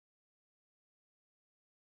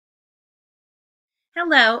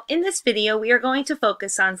Hello, in this video we are going to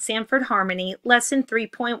focus on Sanford Harmony Lesson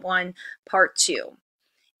 3.1 Part 2.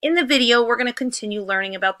 In the video we're going to continue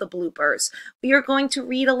learning about the bloopers. We are going to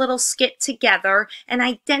read a little skit together and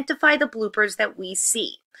identify the bloopers that we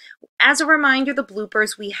see. As a reminder, the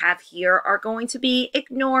bloopers we have here are going to be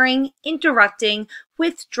ignoring, interrupting,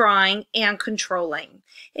 withdrawing, and controlling.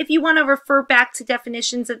 If you want to refer back to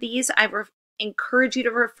definitions of these, I encourage you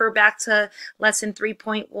to refer back to lesson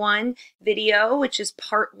 3.1 video, which is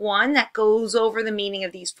part 1 that goes over the meaning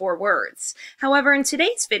of these 4 words. However, in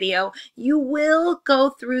today's video, you will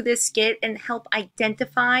go through this skit and help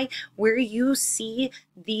identify where you see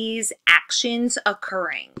these actions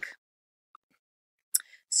occurring.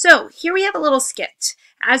 So here we have a little skit.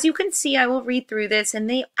 As you can see, I will read through this, and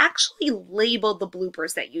they actually labeled the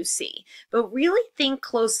bloopers that you see. But really think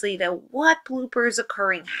closely to what blooper is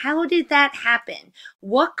occurring. How did that happen?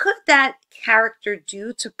 What could that character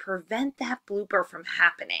do to prevent that blooper from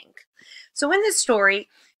happening? So in this story,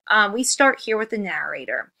 we start here with the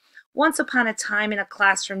narrator. Once upon a time in a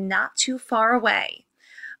classroom not too far away.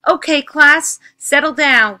 Okay, class, settle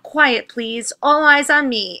down. Quiet, please. All eyes on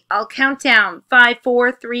me. I'll count down. 5,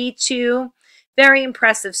 4, 3, 2. Very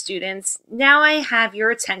impressive, students. Now I have your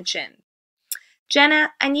attention.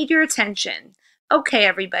 Jenna, I need your attention. Okay,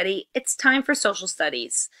 everybody, it's time for social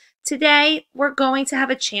studies. Today, we're going to have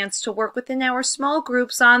a chance to work within our small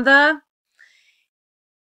groups on the...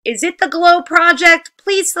 Is it the GLOW project?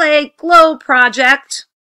 Please say GLOW project.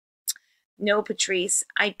 No, Patrice,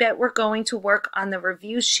 I bet we're going to work on the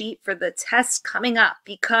review sheet for the test coming up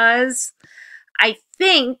because I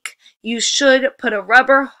think you should put a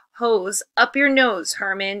rubber hose up your nose,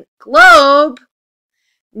 Herman. Globe!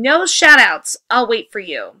 No shout-outs. I'll wait for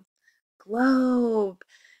you. Globe.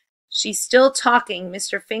 She's still talking,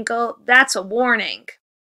 Mr. Finkel. That's a warning.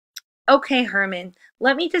 Okay, Herman,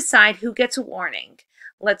 let me decide who gets a warning.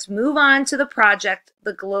 Let's move on to the project,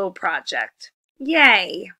 the GLOW project.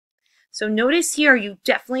 Yay! So notice here you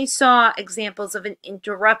definitely saw examples of an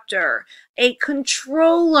interrupter, a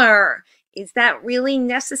controller. Is that really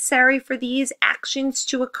necessary for these actions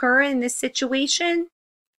to occur in this situation?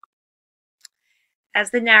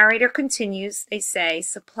 As the narrator continues, they say,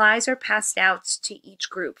 supplies are passed out to each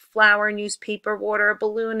group. Flour, newspaper, water, a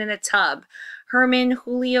balloon, and a tub. Herman,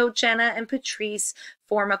 Julio, Jenna, and Patrice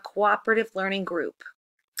form a cooperative learning group.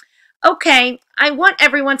 Okay, I want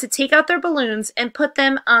everyone to take out their balloons and put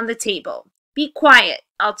them on the table. Be quiet.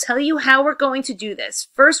 I'll tell you how we're going to do this.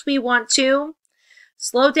 First, we want to...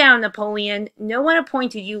 Slow down, Napoleon. No one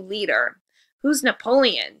appointed you leader. Who's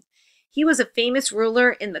Napoleon? He was a famous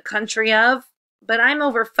ruler in the country of... But I'm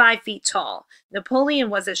over 5 feet tall. Napoleon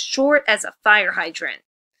was as short as a fire hydrant.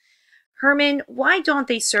 Herman, why don't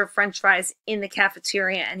they serve French fries in the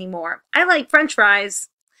cafeteria anymore? I like French fries.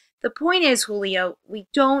 The point is, Julio, we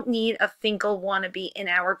don't need a Finkel wannabe in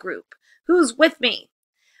our group. Who's with me?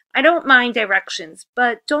 I don't mind directions,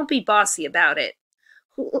 but don't be bossy about it.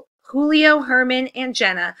 Julio, Herman, and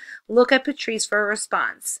Jenna look at Patrice for a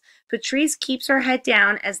response. Patrice keeps her head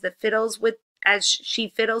down as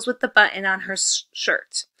she fiddles with the button on her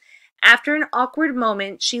shirt. After an awkward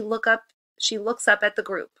moment, she looks up at the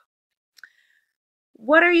group.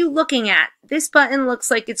 What are you looking at? This button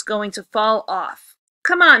looks like it's going to fall off.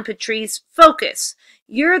 Come on, Patrice, focus.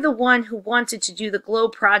 You're the one who wanted to do the GLOW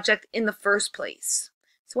project in the first place.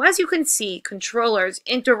 So as you can see, controllers,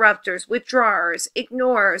 interrupters, withdrawers,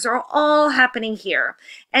 ignorers are all happening here.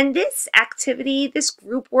 And this activity, this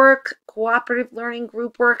group work, cooperative learning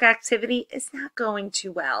group work activity is not going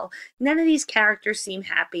too well. None of these characters seem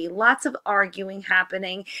happy, lots of arguing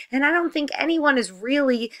happening, and I don't think anyone is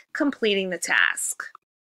really completing the task.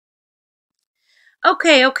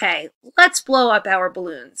 Okay, let's blow up our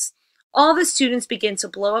balloons. All the students begin to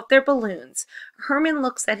blow up their balloons. Herman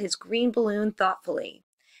looks at his green balloon thoughtfully.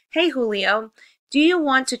 Hey, Julio, do you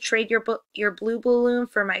want to trade your blue balloon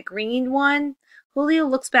for my green one? Julio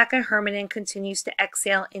looks back at Herman and continues to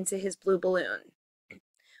exhale into his blue balloon.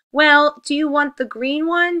 Well, do you want the green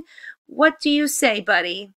one? What do you say,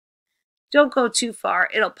 buddy? Don't go too far,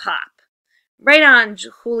 it'll pop. Right on,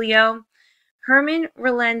 Julio. Herman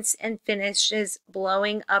relents and finishes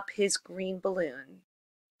blowing up his green balloon.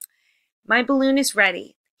 My balloon is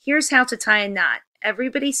ready. Here's how to tie a knot.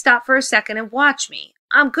 Everybody stop for a second and watch me.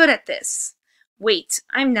 I'm good at this. Wait,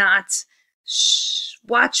 I'm not. Shh,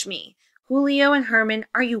 watch me. Julio and Herman,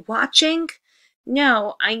 are you watching?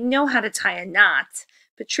 No, I know how to tie a knot.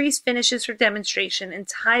 Patrice finishes her demonstration and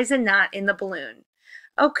ties a knot in the balloon.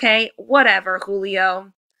 Okay, whatever,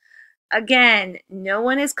 Julio. Again, no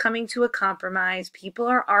one is coming to a compromise. People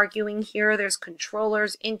are arguing here. There's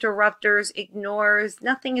controllers, interrupters, ignorers.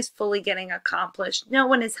 Nothing is fully getting accomplished. No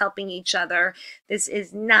one is helping each other. This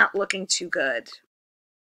is not looking too good.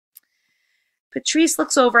 Patrice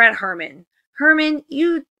looks over at Herman. Herman,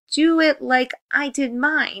 you do it like I did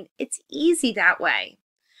mine. It's easy that way.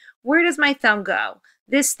 Where does my thumb go?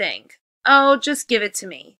 This thing. Oh, just give it to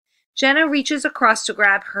me. Jenna reaches across to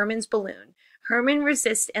grab Herman's balloon. Herman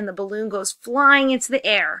resists and the balloon goes flying into the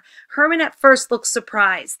air. Herman at first looks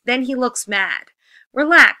surprised, then he looks mad.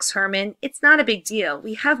 Relax, Herman. It's not a big deal.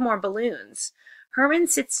 We have more balloons. Herman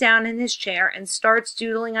sits down in his chair and starts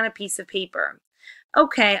doodling on a piece of paper.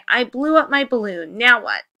 Okay, I blew up my balloon. Now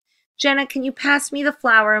what? Jenna, can you pass me the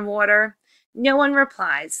flour and water? No one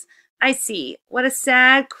replies. I see. What a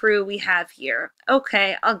sad crew we have here.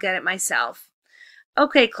 Okay, I'll get it myself.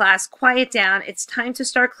 Okay, class, quiet down. It's time to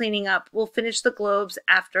start cleaning up. We'll finish the globes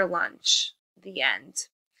after lunch. The end.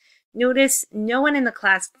 Notice no one in the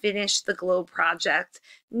class finished the globe project.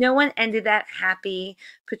 No one ended that happy.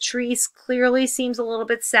 Patrice clearly seems a little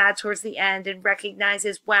bit sad towards the end and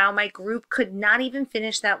recognizes, wow, my group could not even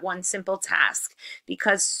finish that one simple task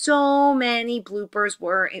because so many bloopers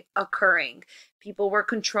were occurring. People were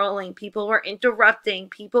controlling, people were interrupting,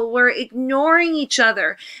 people were ignoring each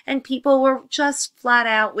other, and people were just flat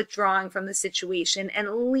out withdrawing from the situation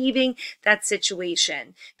and leaving that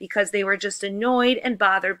situation because they were just annoyed and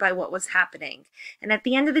bothered by what was happening. And at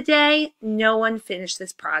the end of the day, no one finished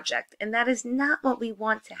this project, and that is not what we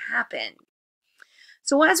want to happen.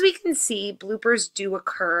 So as we can see, bloopers do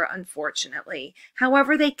occur, unfortunately.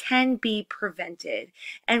 However, they can be prevented.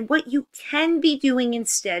 And what you can be doing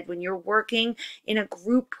instead when you're working in a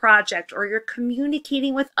group project or you're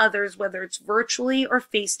communicating with others, whether it's virtually or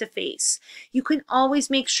face-to-face, you can always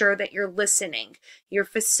make sure that you're listening, you're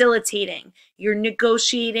facilitating, you're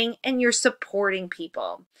negotiating, and you're supporting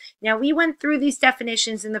people. Now, we went through these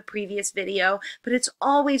definitions in the previous video, but it's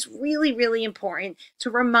always really, really important to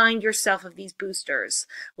remind yourself of these boosters.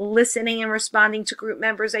 Listening and responding to group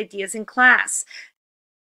members' ideas in class.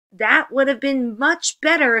 That would have been much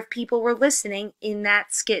better if people were listening in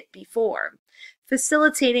that skit before.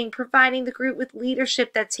 Facilitating, providing the group with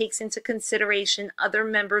leadership that takes into consideration other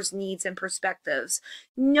members' needs and perspectives.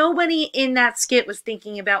 Nobody in that skit was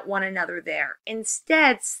thinking about one another there.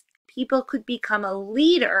 Instead, people could become a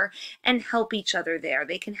leader and help each other there.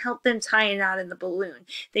 They can help them tie a knot in the balloon.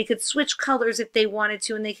 They could switch colors if they wanted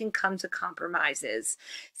to, and they can come to compromises.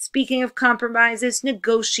 Speaking of compromises,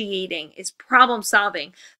 negotiating is problem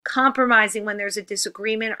solving, compromising when there's a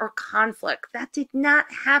disagreement or conflict. That did not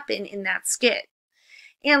happen in that skit.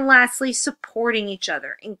 And lastly, supporting each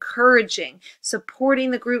other, encouraging,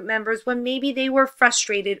 supporting the group members when maybe they were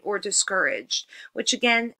frustrated or discouraged, which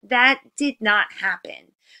again, that did not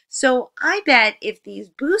happen. So I bet if these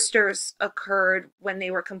boosters occurred when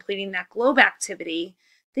they were completing that globe activity,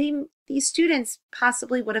 these students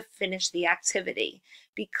possibly would have finished the activity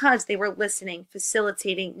because they were listening,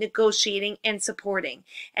 facilitating, negotiating, and supporting.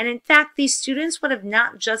 And in fact, these students would have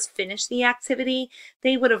not just finished the activity,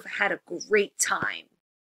 they would have had a great time.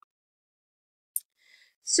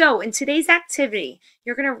 So in today's activity,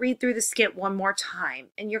 you're going to read through the skit one more time,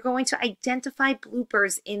 and you're going to identify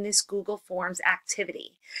bloopers in this Google Forms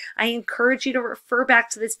activity. I encourage you to refer back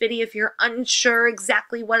to this video if you're unsure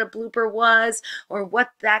exactly what a blooper was or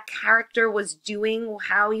what that character was doing,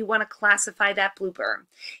 how you want to classify that blooper.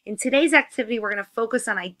 In today's activity, we're going to focus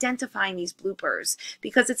on identifying these bloopers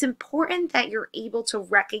because it's important that you're able to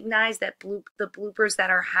recognize that the bloopers that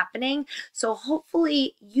are happening. So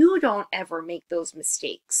hopefully you don't ever make those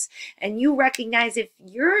mistakes and you recognize if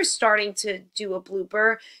you're starting to do a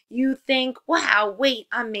blooper, you think, wow, wait,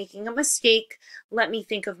 I'm making a mistake. Let me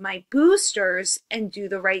think of my boosters and do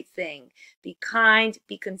the right thing. Be kind,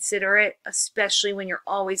 be considerate, especially when you're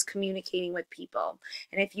always communicating with people.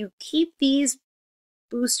 And if you keep these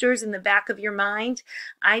boosters in the back of your mind,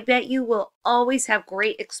 I bet you will always have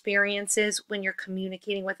great experiences when you're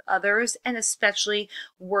communicating with others and especially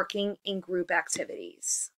working in group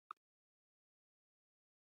activities.